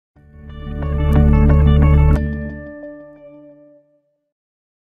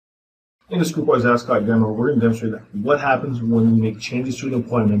this GroupWise AskGuide demo, we're going to demonstrate what happens when you make changes to an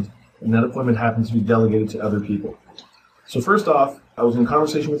appointment and that appointment happens to be delegated to other people. So first off, I was in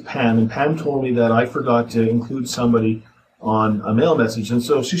conversation with Pam, and Pam told me that I forgot to include somebody on a mail message, and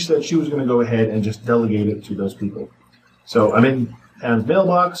so she said she was going to go ahead and just delegate it to those people. So I'm in Pam's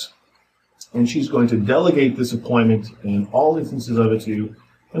mailbox, and she's going to delegate this appointment in all instances of it to you,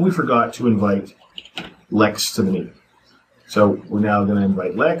 and we forgot to invite Lex to the meeting. So we're now going to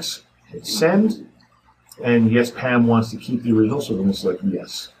invite Lex, hit send, and yes, Pam wants to keep the original, so we're going to select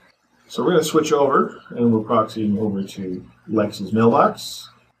yes. So we're going to switch over, and we're proxying over to Lex's mailbox.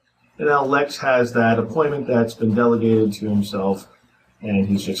 And now Lex has that appointment that's been delegated to himself, and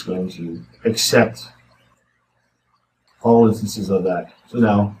he's just going to accept all instances of that. So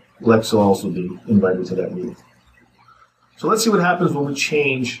now Lex will also be invited to that meeting. So let's see what happens when we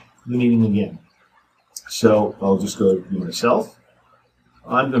change the meeting again. So I'll just go to myself.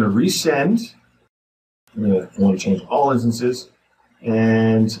 I'm going to resend. I want to change all instances.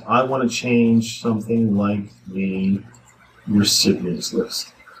 And I want to change something like the recipients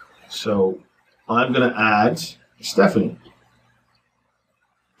list. So I'm going to add Stephanie.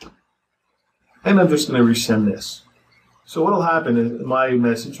 And I'm just going to resend this. So what will happen is my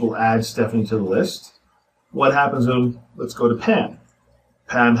message will add Stephanie to the list. What happens when, let's go to Pam.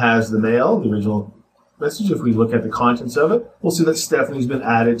 Pam has the mail, the original message. If we look at the contents of it, we'll see that Stephanie's been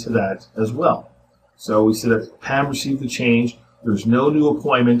added to that as well. So we see that Pam received the change. There's no new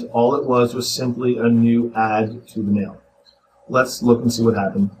appointment. All it was simply a new add to the mail. Let's look and see what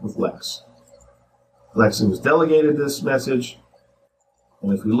happened with Lex. Lex was delegated this message.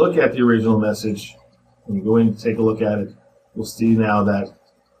 And if we look at the original message, and we go in to take a look at it, we'll see now that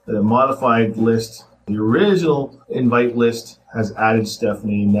the modified list, the original invite list, has added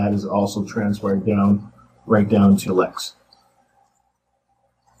Stephanie, and that is also transpired down, right down to Lex.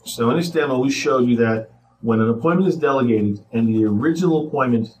 So in this demo, we showed you that when an appointment is delegated and the original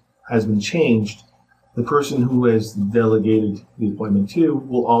appointment has been changed, the person who has delegated the appointment to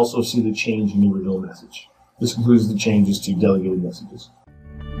will also see the change in the original message. This includes the changes to delegated messages.